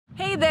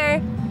Hey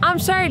there, I'm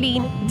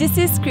Charlene, this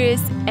is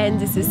Chris, and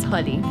this is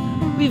Holly.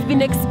 We've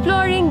been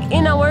exploring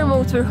in our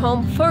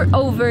motorhome for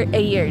over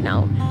a year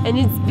now, and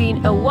it's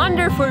been a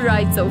wonderful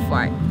ride so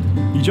far.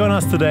 You join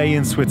us today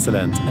in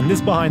Switzerland, and this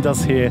behind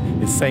us here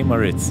is St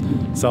Moritz.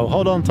 So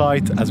hold on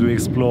tight as we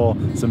explore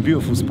some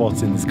beautiful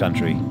spots in this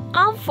country.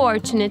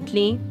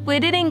 Unfortunately, we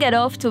didn't get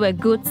off to a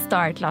good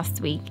start last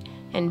week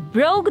and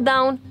broke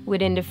down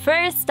within the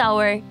first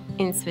hour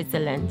in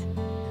Switzerland.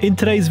 In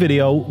today's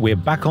video, we're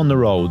back on the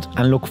road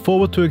and look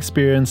forward to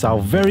experience our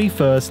very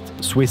first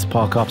Swiss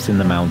park-ups in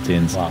the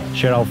mountains,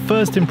 share our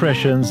first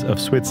impressions of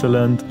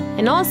Switzerland,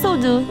 and also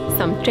do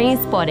some train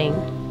spotting.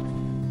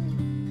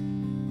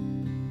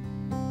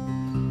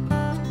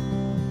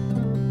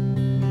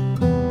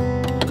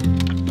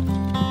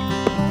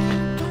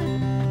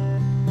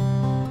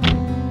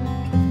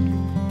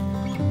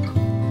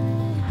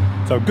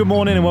 So good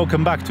morning and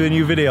welcome back to a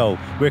new video.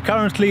 We're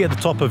currently at the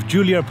top of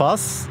Julia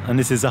Pass, and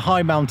this is a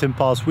high mountain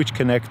pass which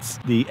connects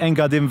the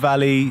Engadin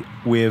Valley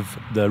with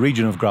the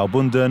region of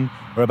Graubünden.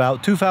 We're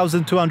about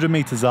 2,200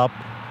 meters up,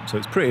 so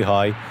it's pretty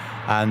high.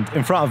 And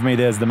in front of me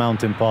there's the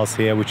mountain pass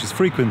here, which is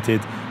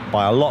frequented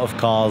by a lot of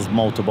cars,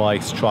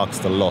 motorbikes, trucks,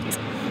 a lot.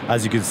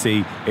 As you can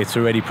see, it's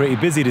already pretty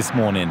busy this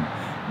morning.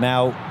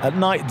 Now, at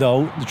night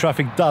though, the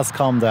traffic does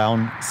calm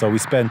down, so we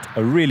spent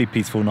a really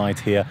peaceful night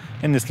here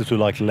in this little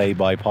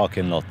lay-by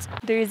parking lot.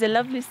 There is a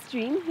lovely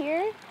stream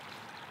here,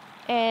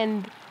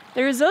 and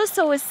there is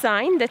also a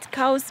sign that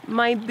cows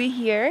might be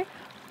here,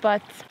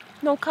 but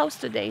no cows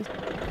today.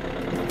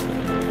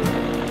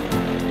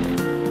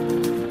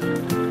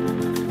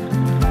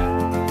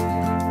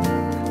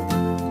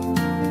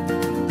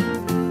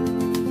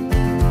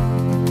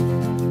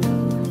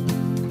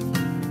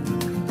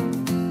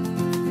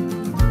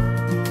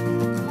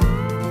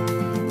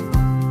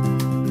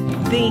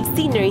 The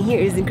scenery here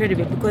is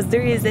incredible because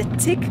there is a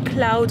thick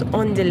cloud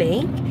on the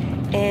lake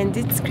and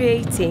it's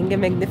creating a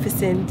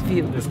magnificent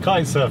view. There's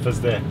kite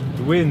surfers there.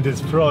 The wind is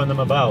throwing them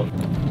about.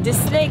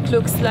 This lake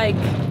looks like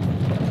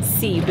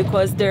sea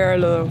because there are a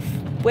lot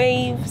of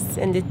waves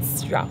and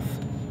it's rough.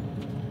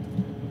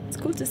 It's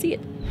cool to see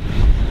it.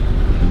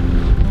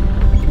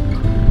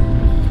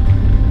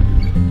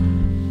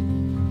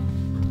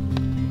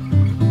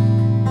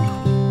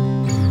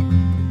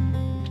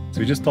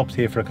 We just stopped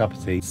here for a cup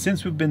of tea.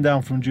 Since we've been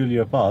down from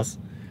Julia Pass,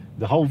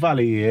 the whole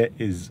valley here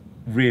is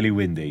really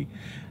windy.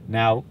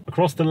 Now,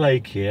 across the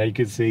lake here, you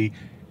can see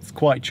it's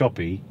quite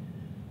choppy.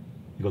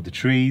 You've got the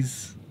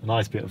trees, a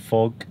nice bit of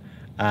fog,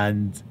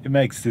 and it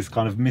makes this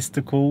kind of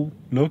mystical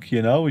look,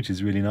 you know, which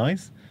is really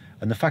nice.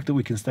 And the fact that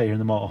we can stay here in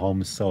the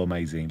motorhome is so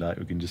amazing. Like,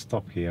 we can just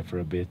stop here for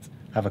a bit,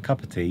 have a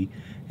cup of tea,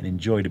 and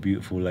enjoy the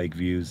beautiful lake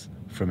views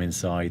from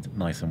inside,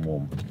 nice and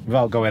warm,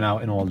 without going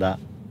out in all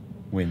that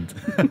wind.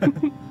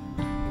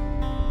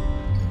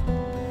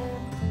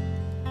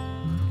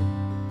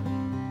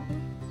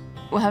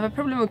 We have a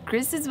problem with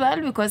Chris as well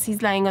because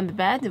he's lying on the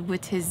bed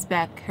with his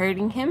back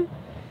hurting him.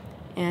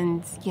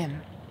 And yeah,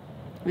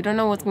 we don't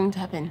know what's going to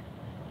happen.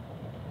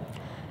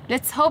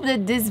 Let's hope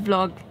that this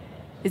vlog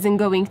isn't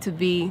going to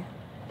be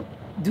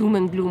doom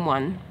and gloom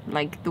one,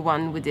 like the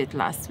one we did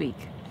last week.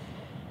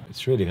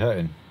 It's really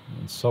hurting.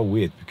 It's so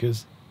weird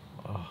because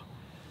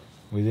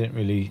we didn't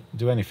really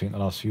do anything the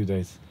last few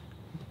days.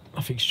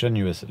 Nothing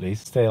strenuous at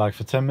least. Stay like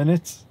for 10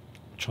 minutes,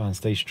 try and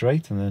stay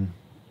straight, and then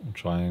we'll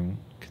try and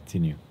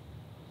continue.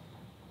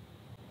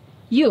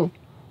 You,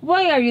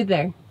 why are you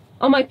there?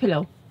 On my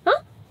pillow,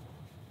 huh?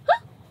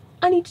 Huh?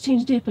 I need to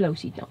change the pillow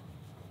sheet now.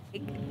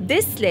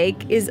 This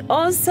lake is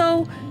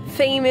also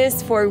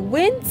famous for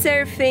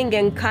windsurfing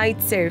and kite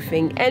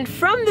surfing, and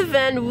from the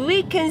van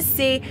we can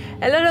see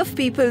a lot of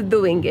people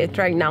doing it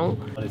right now.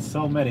 There's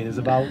so many, there's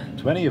about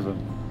 20 of them.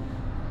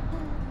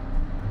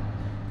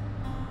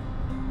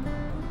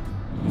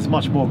 It's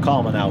much more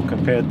calmer now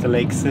compared to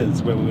Lake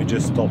Sills, where we were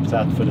just stopped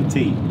at for the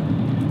tea.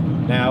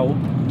 Now,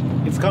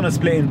 it's kind of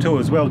split in two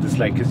as well, this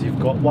lake, because you've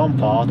got one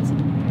part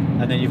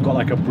and then you've got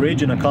like a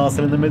bridge and a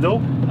castle in the middle,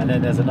 and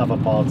then there's another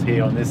part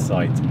here on this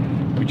side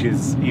which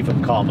is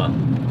even calmer.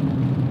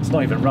 It's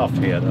not even rough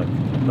here though,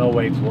 no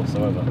waves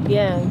whatsoever.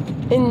 Yeah,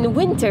 in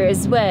winter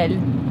as well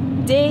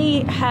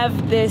they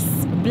have this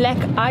black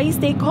ice,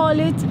 they call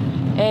it,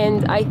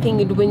 and I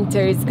think in winter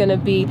it's gonna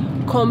be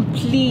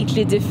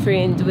completely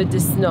different with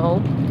the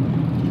snow,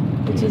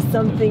 which is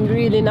something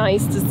really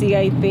nice to see,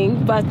 I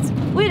think. But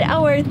with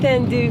our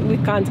tent, we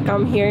can't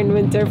come here in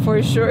winter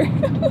for sure.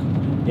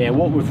 Yeah,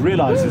 what we've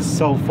realized is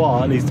so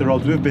far, at least the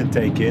roads we've been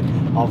taking,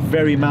 are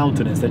very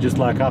mountainous. They're just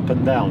like up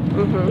and down.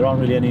 There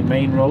aren't really any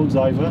main roads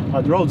either.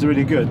 The roads are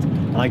really good,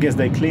 and I guess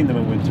they clean them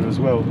in winter as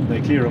well.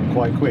 They clear them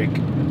quite quick,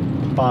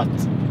 but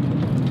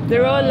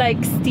they're all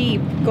like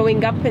steep,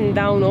 going up and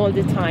down all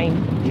the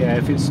time. Yeah,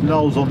 if it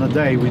snows on the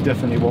day, we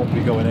definitely won't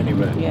be going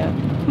anywhere. Yeah.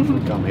 If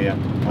we come here,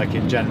 like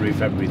in January,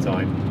 February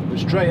time. But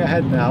straight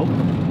ahead now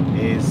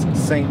is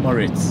St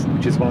Moritz,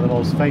 which is one of the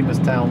most famous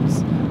towns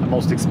and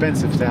most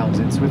expensive towns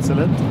in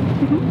Switzerland.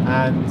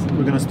 And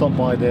we're going to stop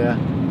by there,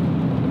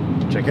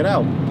 check it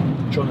out.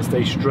 I'm trying to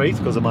stay straight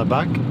because of my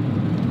back.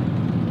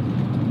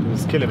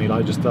 it's killing me.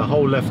 Like just the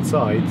whole left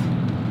side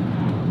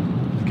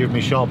give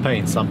me sharp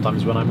pain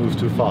sometimes when I move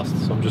too fast.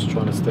 So I'm just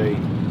trying to stay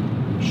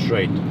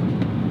straight.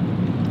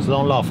 So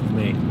don't laugh at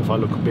me if I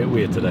look a bit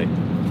weird today.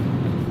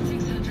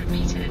 600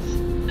 meters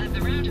at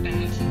the roundabout.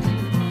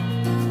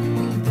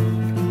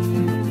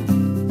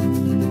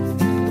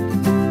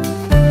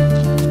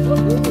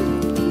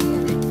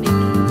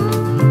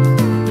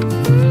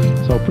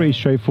 So pretty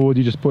straightforward.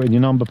 You just put in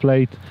your number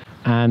plate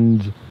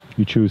and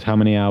you choose how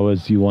many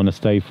hours you want to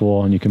stay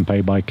for, and you can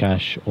pay by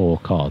cash or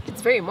card.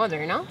 It's very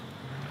modern, no?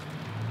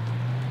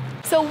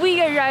 So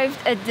we arrived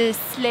at this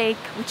lake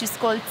which is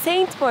called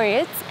St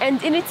Moritz, and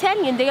in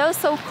Italian they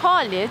also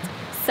call it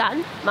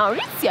St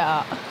Moritz.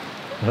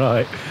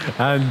 Right,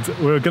 and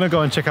we're gonna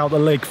go and check out the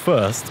lake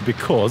first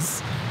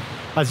because,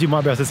 as you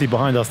might be able to see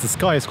behind us, the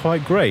sky is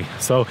quite grey.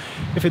 So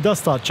if it does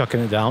start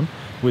chucking it down,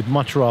 we'd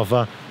much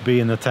rather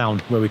be in the town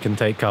where we can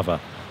take cover.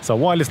 So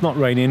while it's not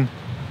raining,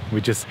 we're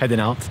just heading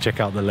out to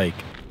check out the lake.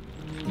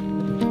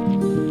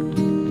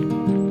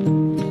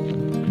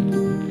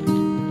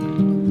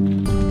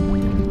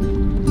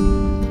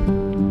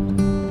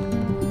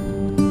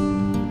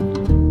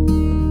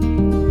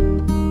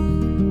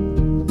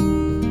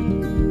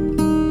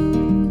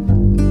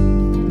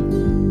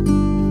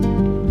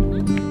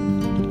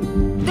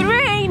 The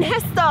rain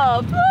has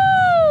stopped!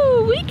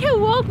 Woo! We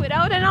can walk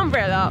without an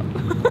umbrella.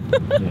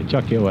 Yeah,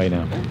 chuck it away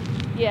now.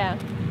 Yeah.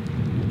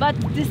 But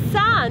the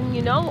sun,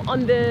 you know,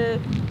 on the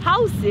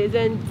houses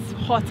and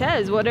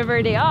hotels,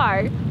 whatever they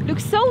are,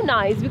 looks so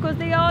nice because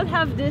they all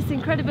have this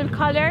incredible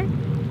color,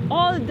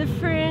 all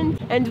different,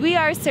 and we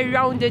are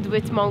surrounded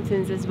with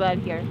mountains as well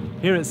here.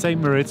 Here at St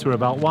Moritz, we're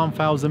about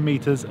 1,000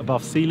 meters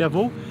above sea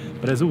level,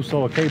 but there's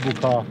also a cable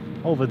car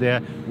over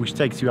there which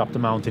takes you up the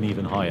mountain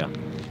even higher.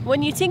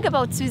 When you think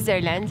about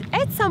Switzerland,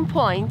 at some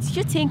point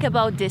you think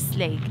about this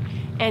lake,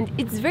 and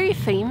it's very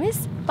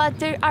famous, but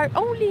there are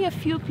only a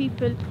few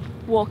people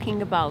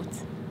walking about.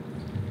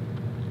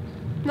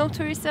 No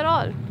tourists at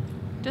all,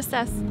 just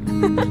us.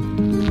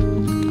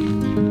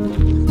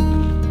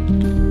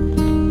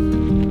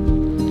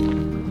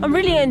 I'm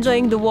really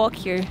enjoying the walk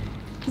here.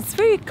 It's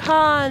very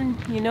calm,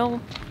 you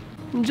know,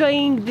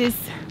 enjoying this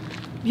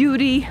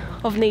beauty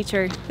of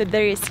nature that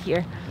there is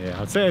here. Yeah,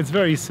 I'd say it's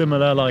very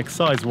similar, like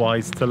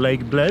size-wise, to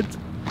Lake Bled,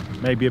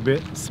 maybe a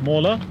bit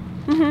smaller.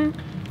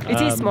 It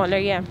is smaller,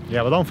 yeah.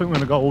 Yeah, but I don't think we're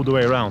gonna go all the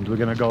way around. We're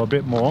gonna go a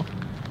bit more,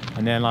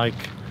 and then like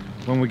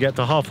when we get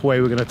to halfway,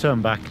 we're gonna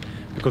turn back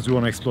because we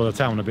want to explore the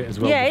town a bit as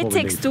well. Yeah, it before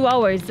we takes leave. 2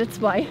 hours, that's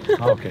why.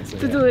 Okay, so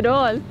to yeah. do it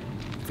all.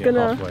 It's Yeah,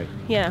 gonna, halfway.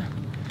 yeah,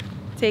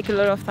 take a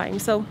lot of time.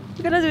 So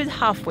we're gonna do it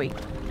halfway.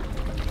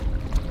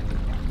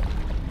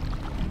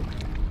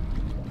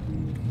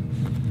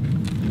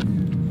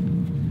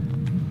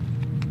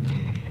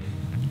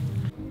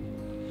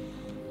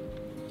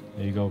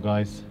 There you go,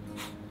 guys.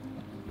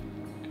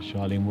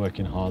 Charlene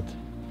working hard.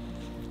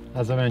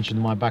 As I mentioned,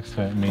 my back's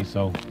hurting me,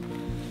 so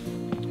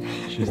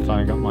she's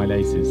tying up my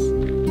laces.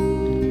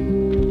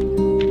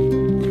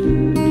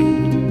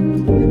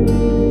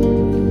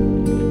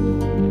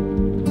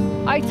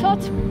 I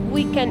thought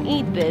we can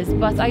eat this,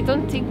 but I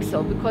don't think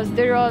so because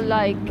they're all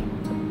like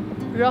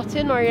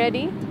rotten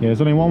already. Yeah,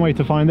 there's only one way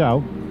to find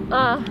out.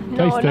 No, Taste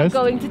I'm not test.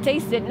 going to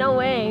taste it, no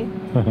way.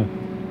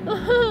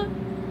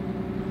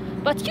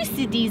 But you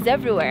see these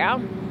everywhere, huh?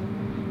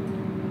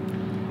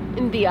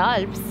 In the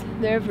Alps,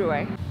 they're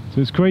everywhere.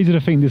 So it's crazy to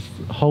think this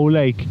whole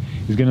lake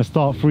is going to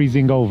start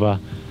freezing over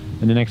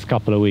in the next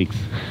couple of weeks.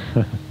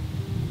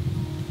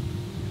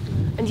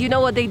 And you know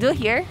what they do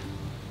here?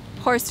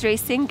 Horse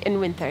racing in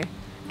winter.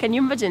 Can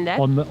you imagine that?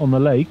 on the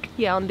lake?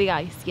 Yeah, on the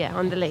ice, yeah,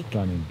 on the lake.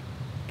 Stunning.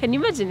 Can you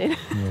imagine it?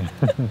 Yeah.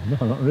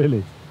 No, not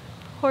really.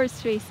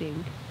 Horse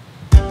racing.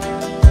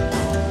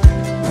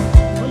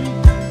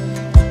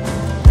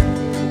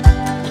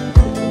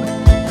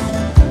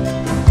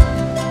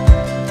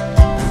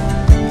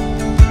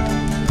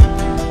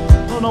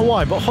 I don't know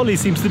why, but Holly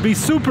seems to be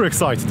super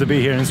excited to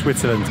be here in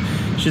Switzerland.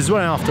 She's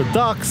running after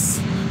ducks,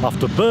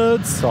 after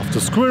birds, after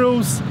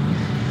squirrels.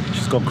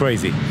 She's gone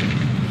crazy.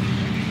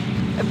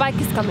 A bike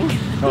is coming.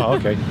 Oh,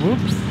 okay.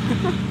 Whoops.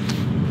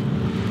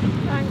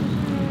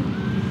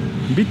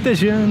 Bitte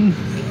schön.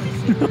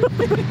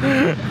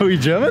 Are we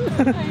German?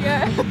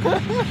 Yeah.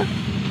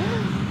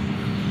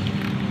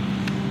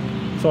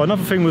 So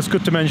another thing was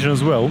good to mention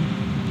as well,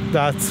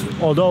 that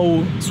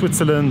although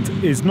Switzerland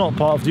is not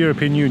part of the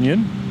European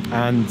Union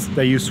and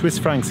they use Swiss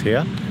francs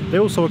here, they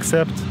also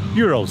accept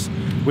euros,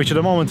 which at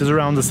the moment is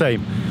around the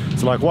same.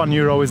 So like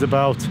 €1 is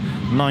about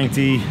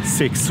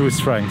 96 Swiss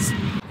francs.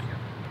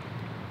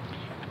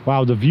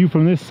 Wow, the view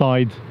from this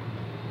side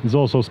is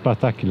also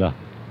spectacular.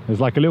 There's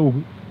like a little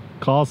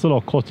castle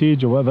or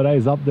cottage or whatever that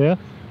is up there,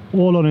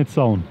 all on its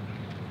own.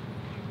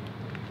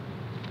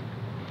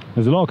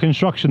 There's a lot of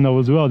construction though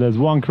as well. There's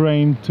 1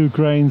 crane, 2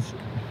 cranes,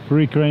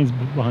 3 cranes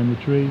behind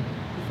the tree.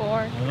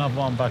 4. Another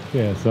one back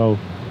there, so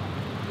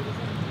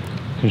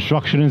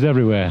construction is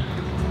everywhere.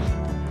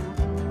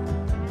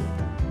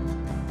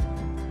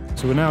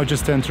 So we're now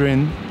just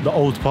entering the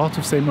old part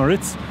of St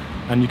Moritz,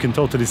 and you can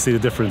totally see the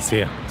difference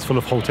here. It's full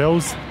of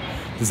hotels,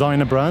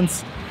 designer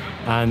brands,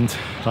 and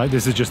like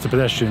this is just a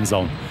pedestrian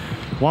zone.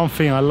 One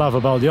thing I love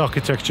about the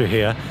architecture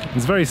here,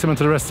 it's very similar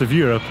to the rest of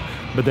Europe,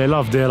 but they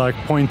love their like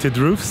pointed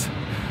roofs.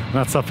 And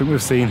that's something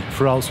we've seen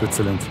throughout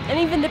Switzerland. And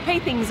even the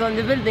paintings on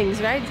the buildings,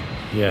 right?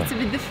 Yeah. It's a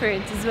bit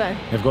different as well.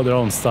 They've got their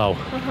own style.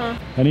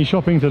 Any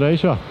shopping today,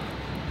 Sha?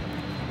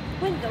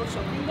 Window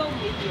shopping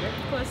only here,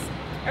 because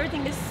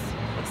everything is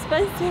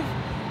expensive.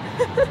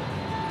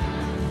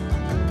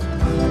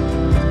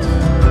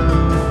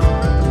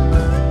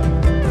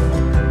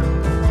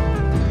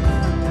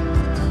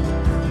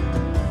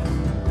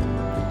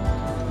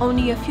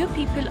 Only a few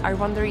people are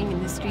wandering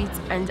in the streets,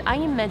 and I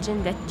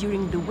imagine that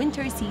during the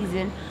winter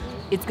season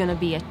it's gonna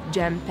be a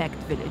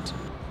jam-packed village.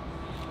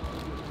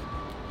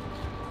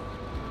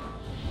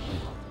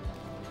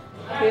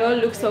 They all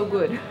look so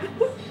good.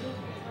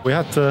 We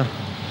had to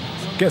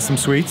get some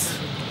sweets.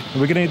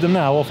 We're gonna eat them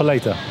now or for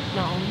later?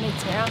 No,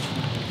 later. Yeah.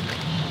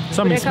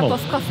 Something With a small.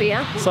 cup of coffee,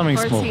 yeah? Something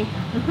Or small. tea.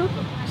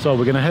 So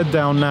we're gonna head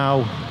down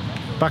now,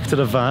 back to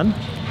the van.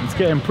 It's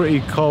getting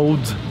pretty cold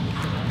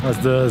as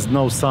there's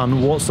no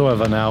sun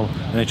whatsoever now,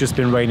 and it's just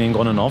been raining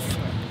on and off.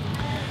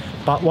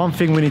 But one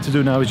thing we need to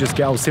do now is just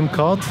get our SIM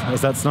card, as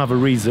that's another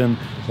reason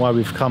why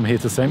we've come here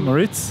to St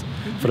Moritz.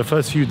 For the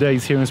first few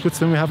days here in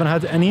Switzerland, we haven't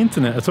had any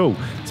internet at all.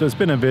 So it's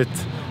been a bit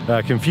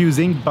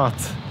confusing, but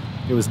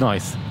it was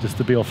nice just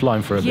to be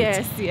offline for a bit.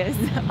 Yes, yes,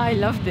 I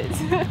loved it.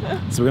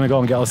 So we're gonna go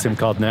and get our SIM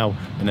card now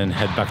and then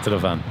head back to the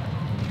van.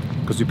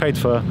 Because we paid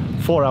for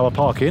 4-hour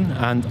parking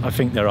and I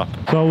think they're up.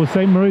 So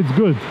St Moritz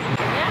good?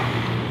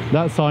 Yeah.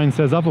 That sign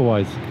says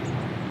otherwise.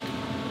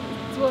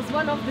 It was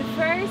one of the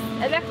first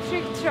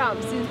electric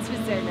trams in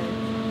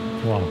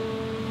Switzerland. Wow.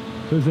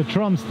 So it's a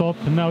tram stop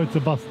and now it's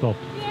a bus stop.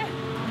 Yeah.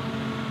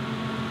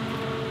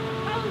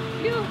 How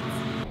cute.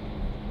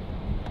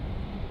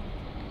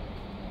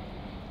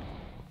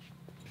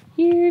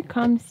 Here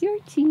comes your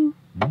tea.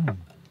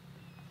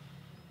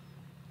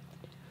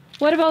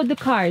 What about the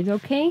card,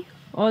 okay?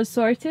 All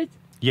sorted?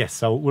 Yes,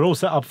 so we're all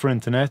set up for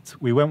internet.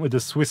 We went with the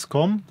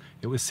Swisscom.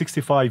 It was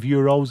 65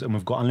 euros and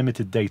we've got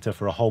unlimited data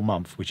for a whole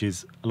month, which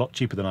is a lot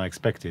cheaper than I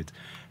expected.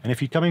 And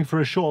if you're coming for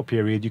a short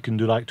period, you can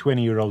do like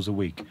 20 euros a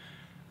week.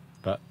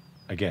 But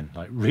again,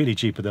 like really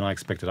cheaper than I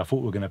expected. I thought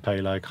we were going to pay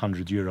like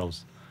 100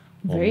 euros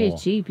or Very more.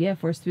 cheap, yeah,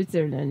 for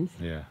Switzerland.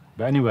 Yeah,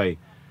 but anyway,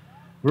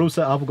 we're all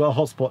set up. We've got a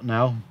hotspot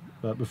now.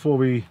 But before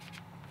we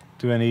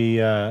do any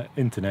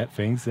internet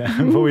things,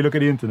 before we look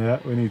at the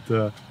internet, we need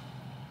to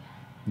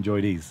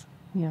enjoy these.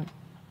 Yeah.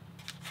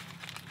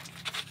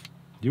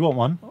 Do you want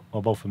one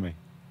or both of me?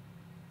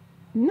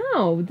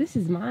 No, this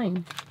is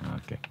mine.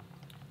 Okay.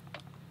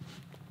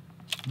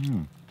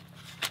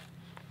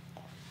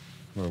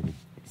 Horrible.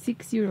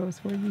 6 euros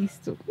for these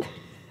two.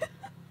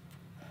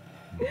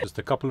 Just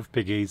a couple of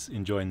piggies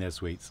enjoying their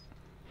sweets.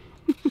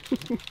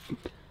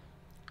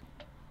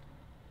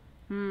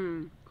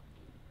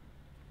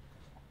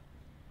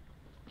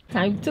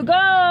 Time to go!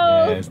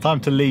 Yeah, it's time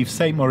to leave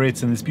St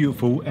Moritz in this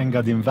beautiful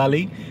Engadin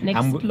Valley. And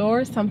And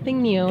explore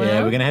something new. yeah,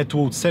 huh? we're going to head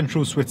towards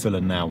central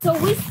Switzerland now.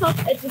 So we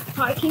stopped at this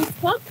parking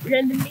spot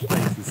randomly.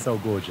 This is so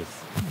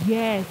gorgeous.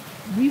 Yes,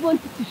 we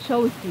wanted to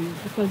show it to you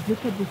because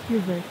look at this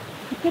river.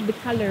 Look at the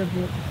color of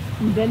it.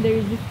 And then there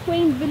is this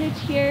quaint village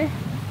here.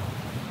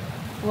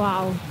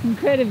 Wow,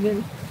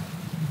 incredible.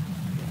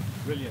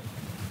 Brilliant.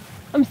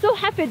 I'm so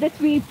happy that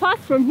we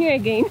passed from here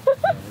again.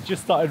 It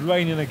just started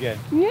raining again.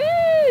 Yeah,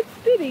 it's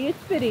pretty,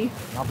 it's pretty.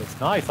 Oh, it's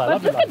nice. I But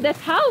love look it. Like at that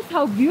house,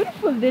 how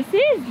beautiful this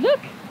is. Look,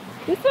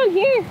 this one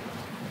here.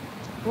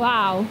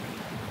 Wow,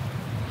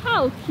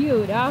 how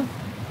cute, huh?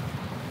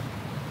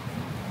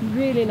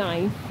 Really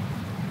nice.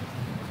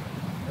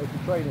 There's the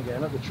train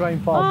again. Look, the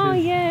train Oh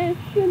passes yes,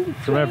 and the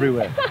from train.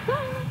 everywhere.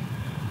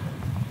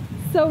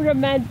 So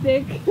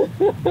romantic.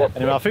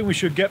 Anyway, I think we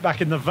should get back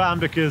in the van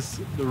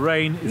because the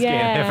rain is Yeah.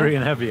 getting heavier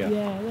and heavier.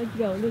 Yeah, let's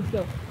go, let's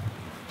go.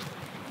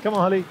 Come on,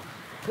 Holly.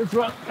 Let's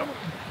run. Come on.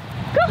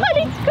 Go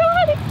Holly, go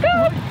Holly, go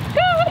Holly,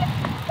 go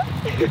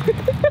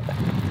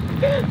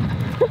Holly.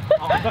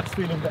 Oh, that's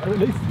feeling better at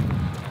least.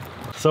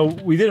 So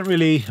we didn't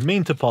really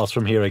mean to pass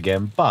from here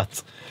again,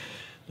 but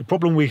the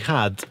problem we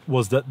had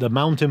was that the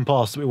mountain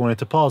pass that we wanted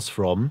to pass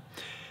from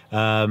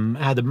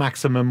had a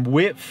maximum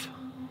width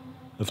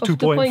of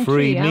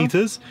 2.3 yeah.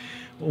 meters,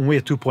 and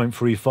we're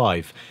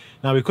 2.35.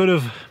 Now we could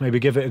have maybe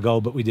give it a go,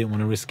 but we didn't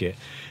want to risk it.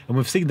 And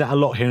we've seen that a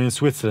lot here in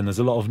Switzerland. There's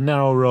a lot of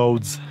narrow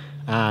roads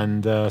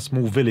and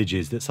small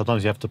villages that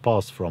sometimes you have to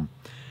pass from.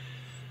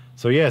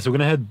 So yeah, so we're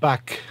gonna head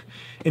back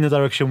in the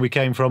direction we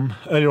came from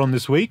earlier on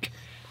this week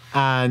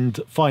and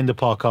find the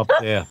park up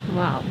there.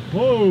 Wow.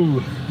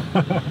 Whoa!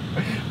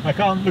 I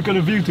can't look at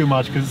the view too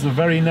much because it's a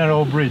very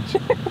narrow bridge.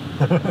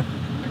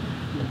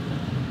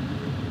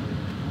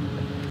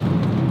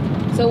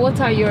 So what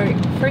are your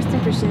first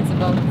impressions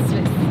about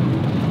Swiss?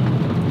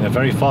 They're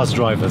very fast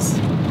drivers.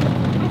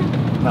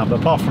 No, but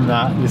apart from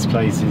that, this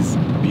place is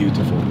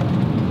beautiful.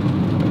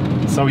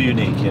 So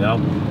unique, you know?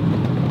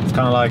 It's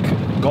kind of like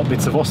got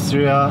bits of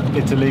Austria,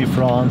 Italy,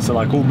 France, are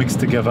like all mixed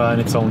together in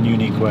its own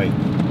unique way.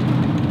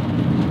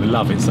 We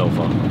love it so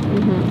far.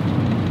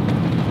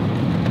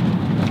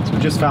 It's So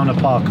we just found a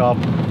park up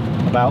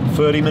about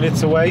 30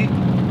 minutes away.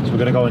 So we're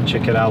going to go and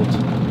check it out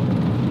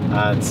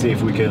and see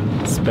if we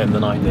can spend the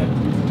night there.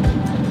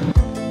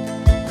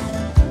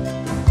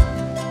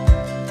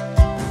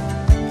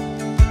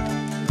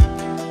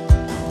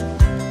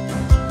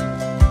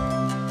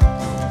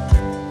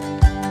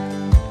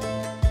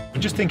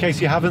 Just in case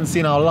you haven't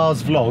seen our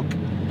last vlog,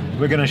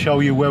 we're going to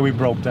show you where we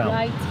broke down.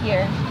 Right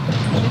here.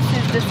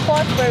 This is the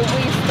spot where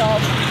we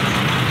stopped.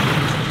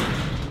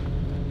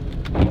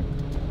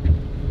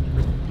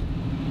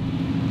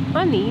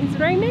 Honey, it's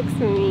right next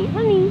to me.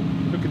 Honey.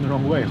 Looking the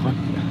wrong way, huh?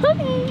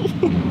 Honey.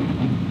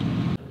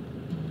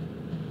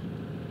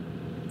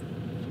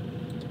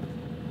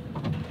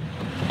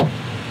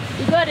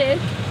 You got it?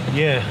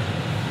 Yeah.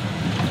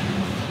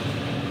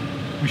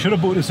 We should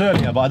have bought this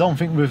earlier, but I don't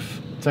think we've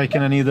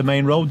taken any of the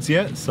main roads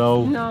yet,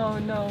 so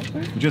No.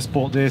 we just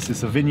bought this.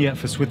 It's a vignette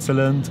for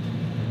Switzerland,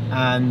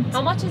 and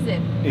How much is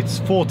it? it's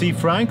 40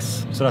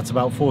 francs, so that's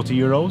about 40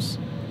 euros,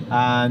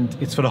 and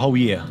it's for the whole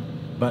year,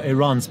 but it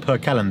runs per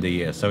calendar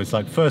year, so it's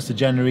like 1st of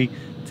January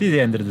to the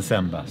end of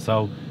December,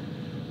 so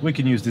we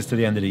can use this to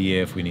the end of the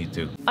year if we need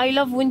to. I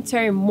love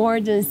winter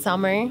more than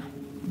summer,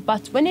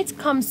 but when it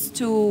comes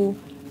to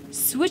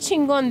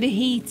switching on the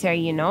heater,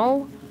 you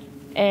know,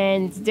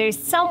 and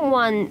there's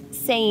someone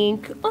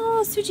saying,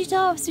 oh, switch it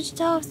off, switch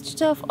it off, switch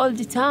it off all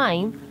the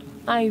time,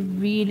 I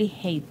really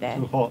hate that.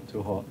 Too hot,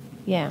 too hot.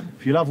 Yeah.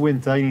 If you love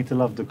winter, you need to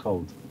love the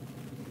cold.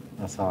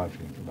 That's how I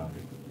think about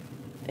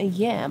it.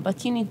 Yeah,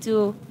 but you need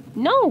to,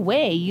 no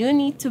way, you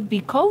need to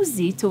be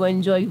cozy to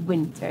enjoy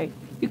winter.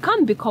 You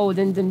can't be cold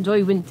and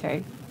enjoy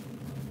winter.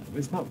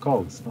 It's not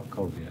cold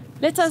yet.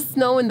 Let us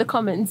know in the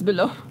comments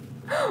below.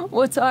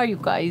 What are you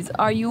guys?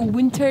 Are you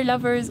winter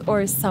lovers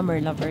or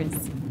summer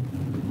lovers?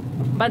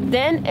 But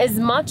then, as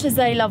much as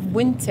I love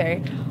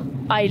winter,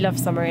 I love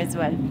summer as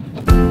well.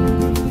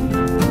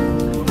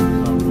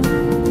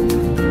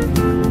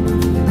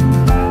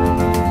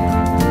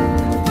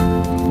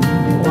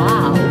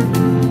 Wow.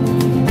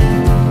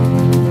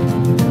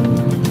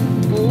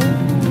 Ooh.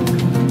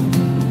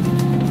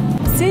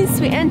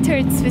 Since we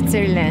entered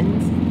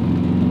Switzerland,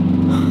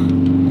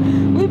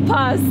 we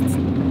passed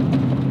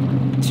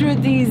through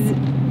these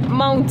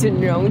mountain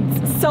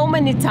roads so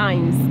many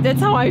times. That's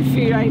how I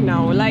feel right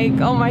now. Like,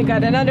 oh my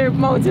god, another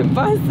mountain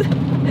pass.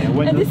 Yeah,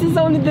 And this is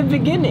only the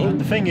beginning.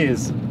 The thing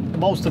is,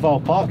 most of our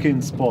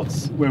parking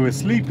spots where we're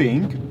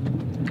sleeping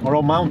are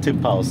on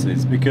mountain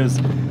passes, because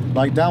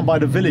like down by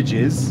the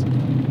villages,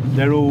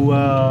 they're all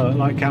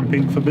like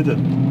camping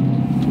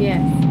forbidden.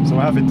 Yes. So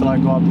we're having to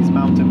like go up these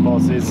mountain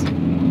passes,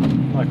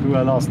 like we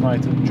were last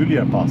night at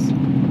Julia Pass.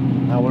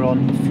 Now we're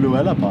on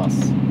Fluella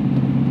Pass.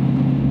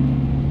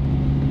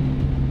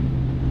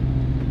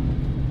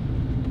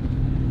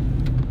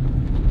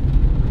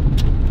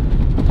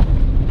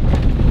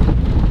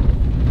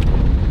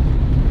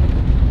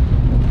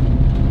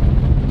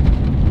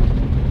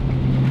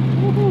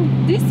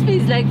 This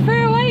feels like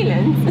Faroe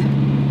Islands.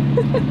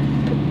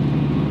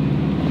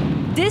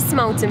 This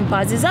mountain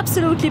pass is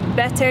absolutely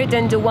better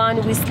than the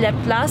one we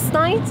slept last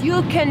night.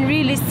 You can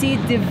really see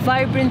the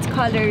vibrant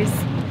colors,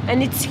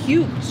 and it's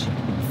huge.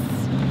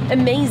 It's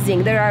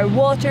amazing. There are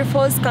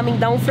waterfalls coming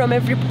down from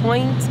every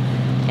point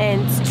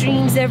and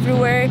streams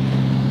everywhere.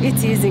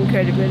 It is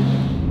incredible.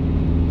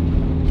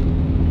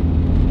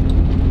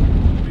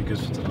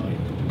 Because tonight,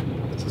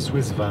 it's a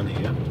Swiss van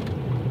here.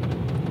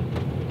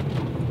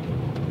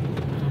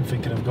 I'm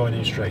thinking of going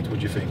in straight. What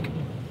do you think?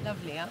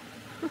 Lovely, huh?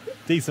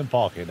 Decent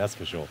parking, that's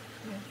for sure.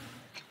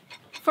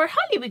 For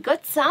Holly, we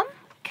got some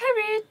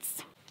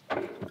carrots.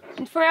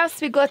 And for us,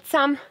 we got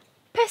some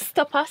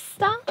pesto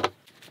pasta.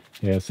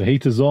 Yeah, so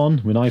heater's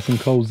on. We're nice and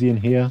cozy in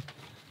here,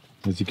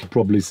 as you can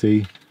probably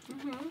see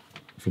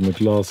from the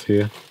glass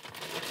here.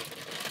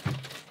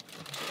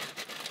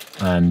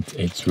 And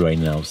it's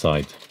raining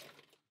outside.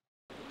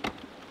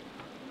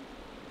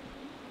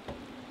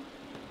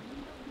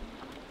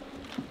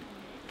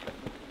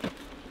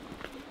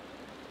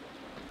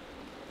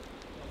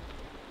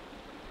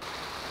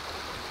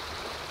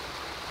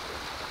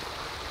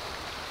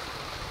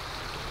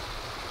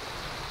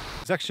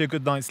 It's actually a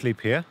good night's sleep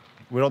here.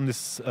 We're on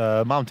this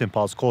mountain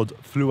pass called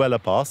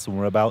Fluella Pass, and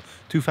we're about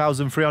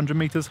 2,300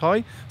 meters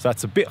high. So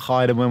that's a bit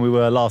higher than when we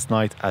were last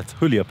night at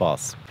Julia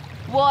Pass.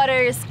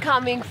 Water is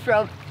coming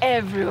from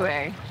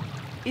everywhere.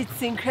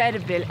 It's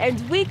incredible.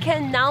 And we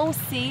can now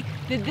see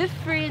the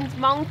different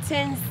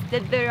mountains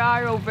that there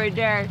are over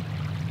there.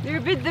 They're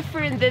a bit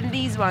different than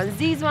these ones.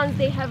 These ones,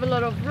 they have a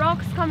lot of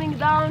rocks coming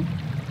down,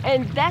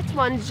 and that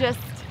one's just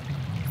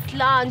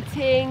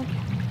slanting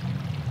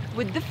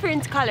with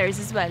different colors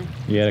as well.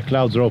 Yeah, the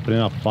clouds are opening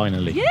up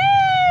finally.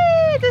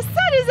 Yay! The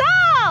sun is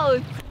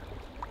out!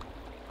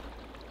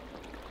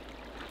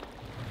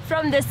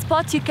 From the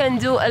spot you can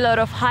do a lot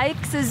of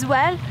hikes as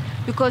well,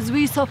 because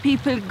we saw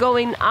people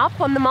going up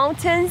on the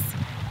mountains,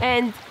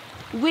 and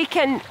we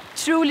can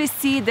truly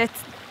see that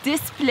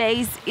this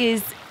place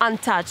is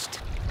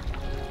untouched.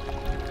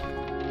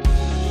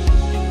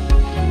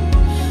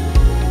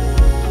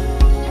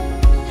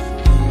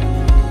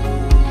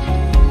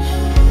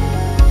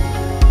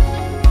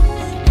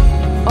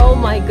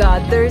 my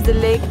god, there's a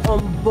lake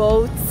on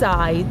both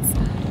sides.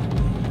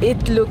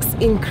 It looks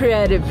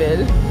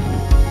incredible.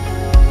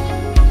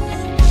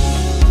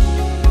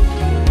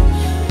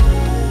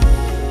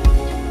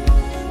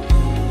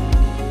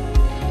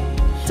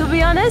 To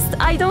be honest,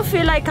 I don't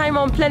feel like I'm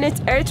on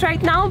planet Earth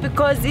right now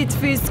because it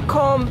feels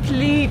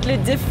completely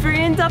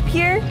different up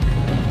here.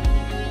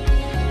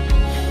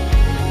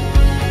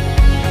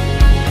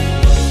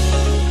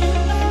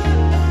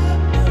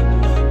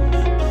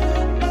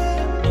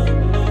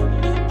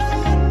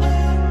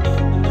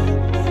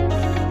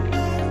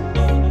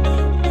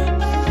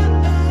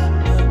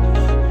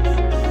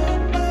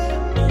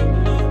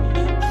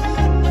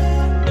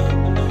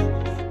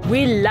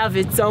 We love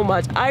it so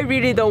much. I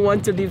really don't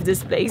want to leave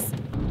this place.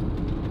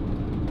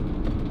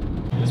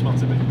 This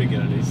one's a bit bigger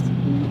at least.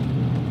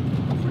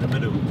 Through the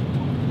middle.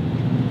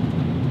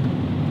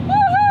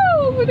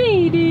 Woohoo! We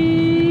made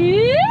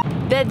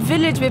it! That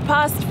village we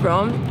passed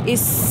from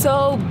is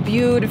so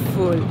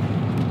beautiful.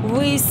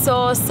 We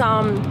saw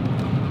some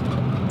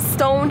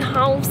stone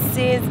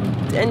houses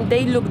and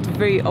they looked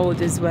very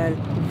old as well.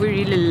 We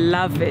really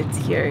love it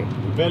here.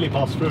 We barely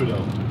passed through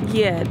though.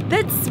 Yeah,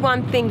 that's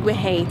one thing we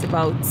hate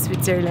about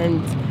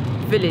Switzerland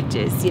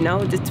villages, you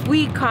know, that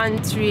we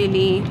can't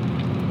really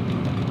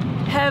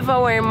have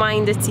our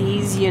mind at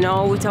ease, you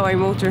know, with our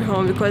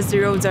motorhome because the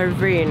roads are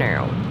very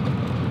narrow.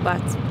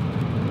 But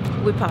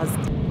we passed.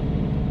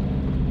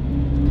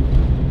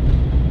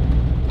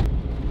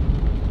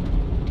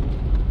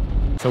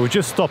 So we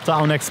just stopped at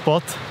our next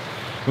spot.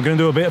 We're going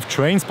to do a bit of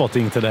train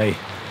spotting today.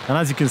 And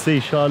as you can see,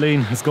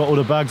 Charlene has got all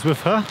the bags with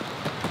her.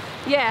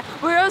 Yeah,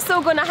 we're also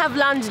gonna have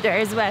lunch there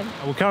as well.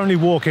 We're currently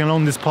walking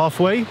along this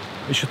pathway.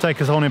 It should take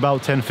us only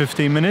about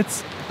 10-15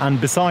 minutes. And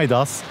beside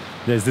us,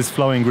 there's this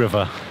flowing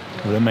river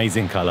with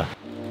amazing colour.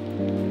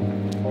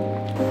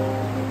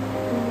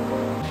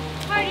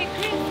 Hardy,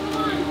 Chris, come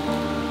on.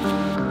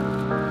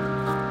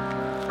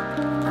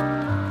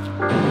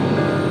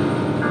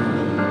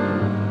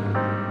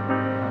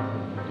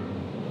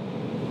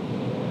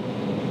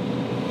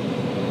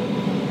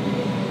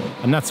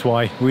 And that's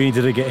why we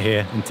needed to get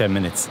here in 10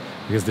 minutes,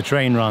 because the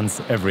train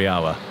runs every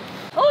hour.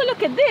 Oh,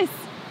 look at this.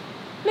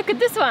 Look at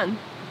this one.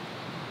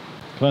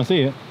 Can I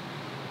see it?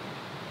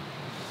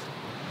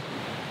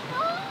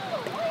 Oh,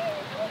 why are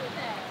you doing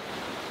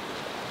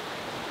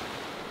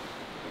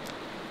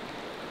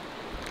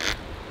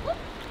that?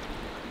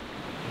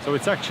 So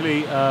it's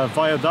actually a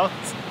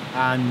viaduct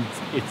and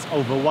it's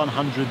over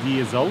 100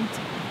 years old.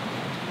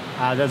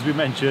 And as we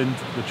mentioned,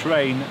 the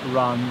train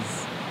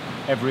runs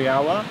every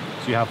hour.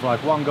 So you have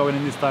like one going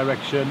in this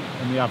direction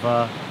and the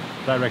other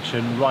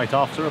direction right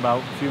after,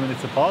 about a few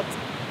minutes apart.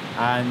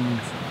 And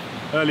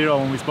earlier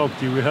on when we spoke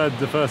to you, we heard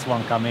the first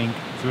one coming,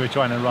 so we were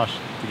trying to rush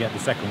to get the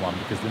second one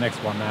because the next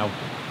one now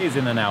is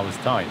in an hour's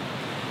time.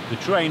 The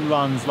train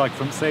runs like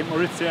from St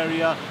Moritz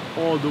area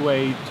all the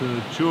way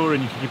to Chur,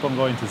 and you can keep on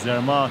going to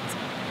Zermatt.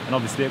 And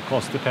obviously it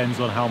cost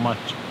depends on how much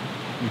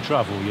you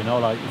travel, you know,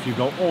 like if you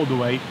go all the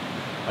way,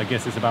 I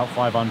guess it's about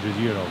 500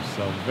 euros,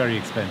 so very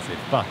expensive.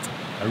 But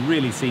a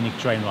really scenic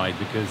train ride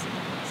because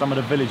some of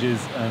the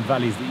villages and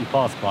valleys that you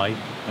pass by,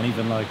 and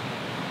even like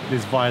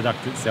this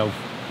viaduct itself,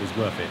 is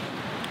worth it.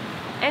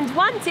 And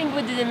one thing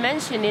we didn't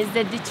mention is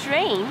that the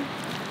train,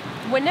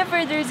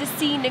 whenever there's a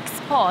scenic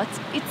spot,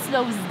 it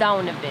slows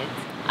down a bit.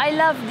 I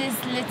love this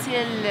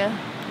little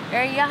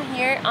area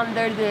here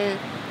under the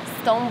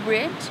stone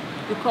bridge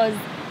because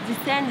the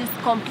sand is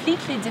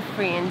completely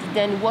different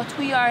than what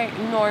we are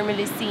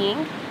normally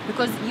seeing,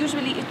 because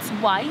usually it's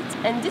white,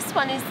 and this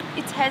one is,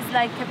 it has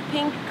like a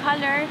pink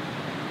color,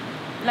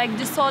 like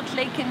the Salt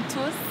Lake in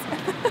Tus.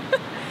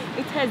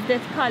 It has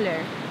that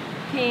color,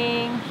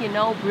 pink, you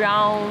know,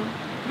 brown,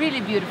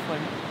 really beautiful.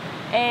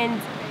 And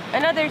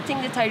another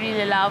thing that I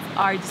really love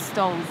are the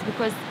stones,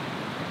 because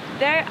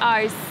there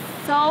are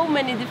so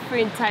many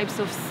different types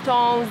of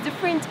stones,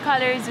 different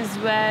colors as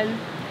well,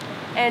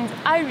 and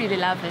I really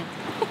love it.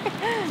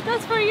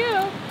 That's for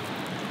you.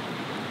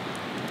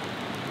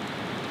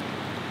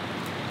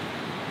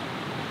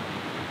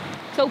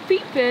 So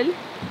people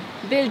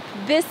built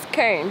this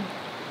cairn.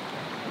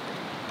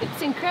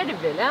 It's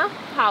incredible, huh?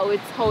 How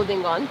it's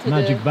holding on to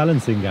Magic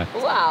balancing act.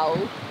 Wow,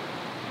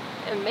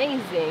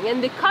 amazing.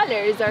 And the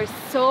colors are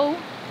so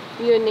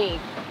unique.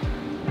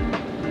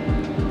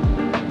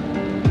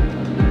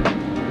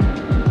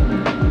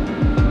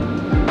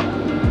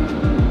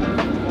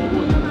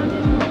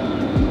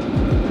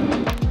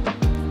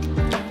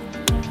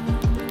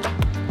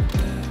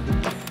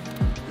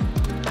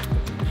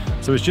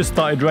 So it's just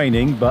started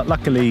raining, but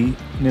luckily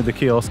near the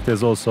kiosk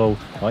there's also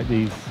like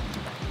these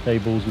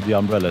tables with the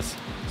umbrellas.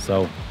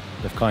 So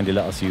they've kindly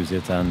let us use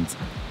it and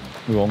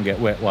we won't get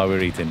wet while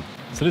we're eating.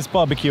 So this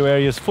barbecue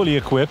area is fully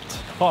equipped.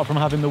 Apart from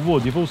having the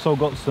wood, you've also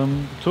got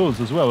some tools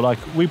as well. Like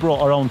we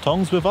brought our own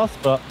tongs with us,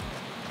 but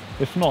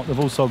if not, they've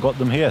also got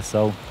them here.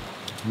 So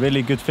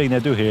really good thing they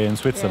do here in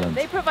Switzerland.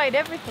 Yeah, they provide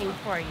everything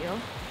for you.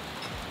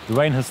 The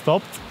rain has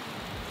stopped,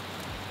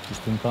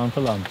 just in time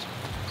for lunch.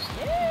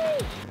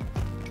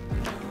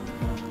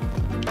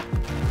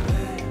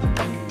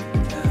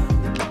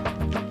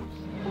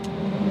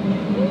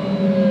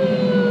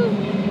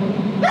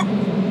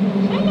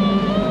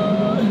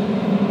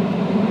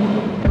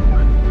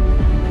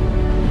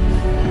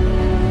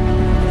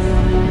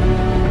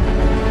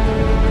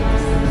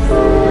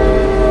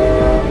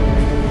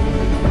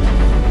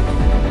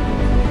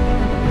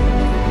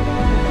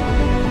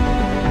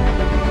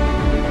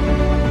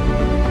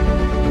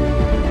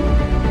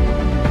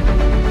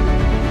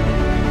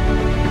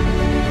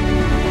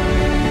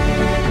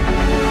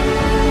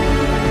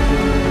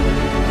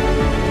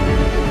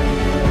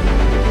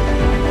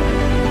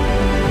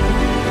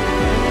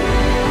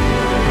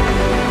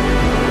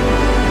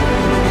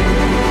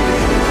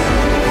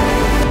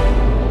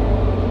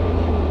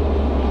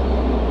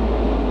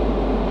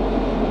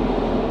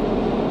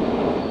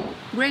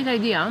 great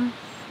idea.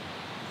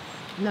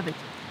 Love it.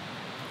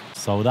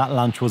 So that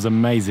lunch was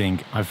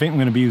amazing. I think I'm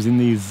going to be using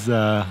these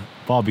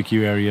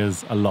barbecue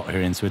areas a lot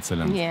here in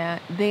Switzerland. Yeah,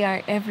 they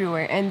are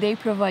everywhere and they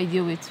provide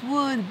you with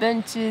wood,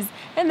 benches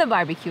and the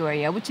barbecue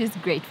area, which is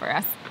great for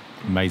us.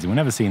 Amazing. We've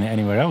never seen it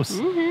anywhere else.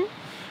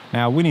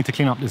 Now we need to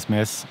clean up this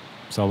mess.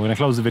 So we're going to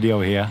close the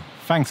video here.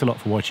 Thanks a lot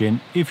for watching.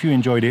 If you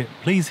enjoyed it,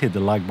 please hit the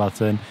like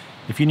button.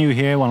 If you're new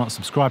here, why not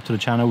subscribe to the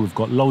channel? We've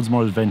got loads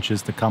more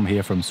adventures to come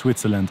here from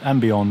Switzerland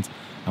and beyond.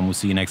 And we'll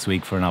see you next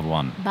week for another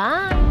one.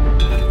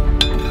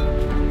 Bye.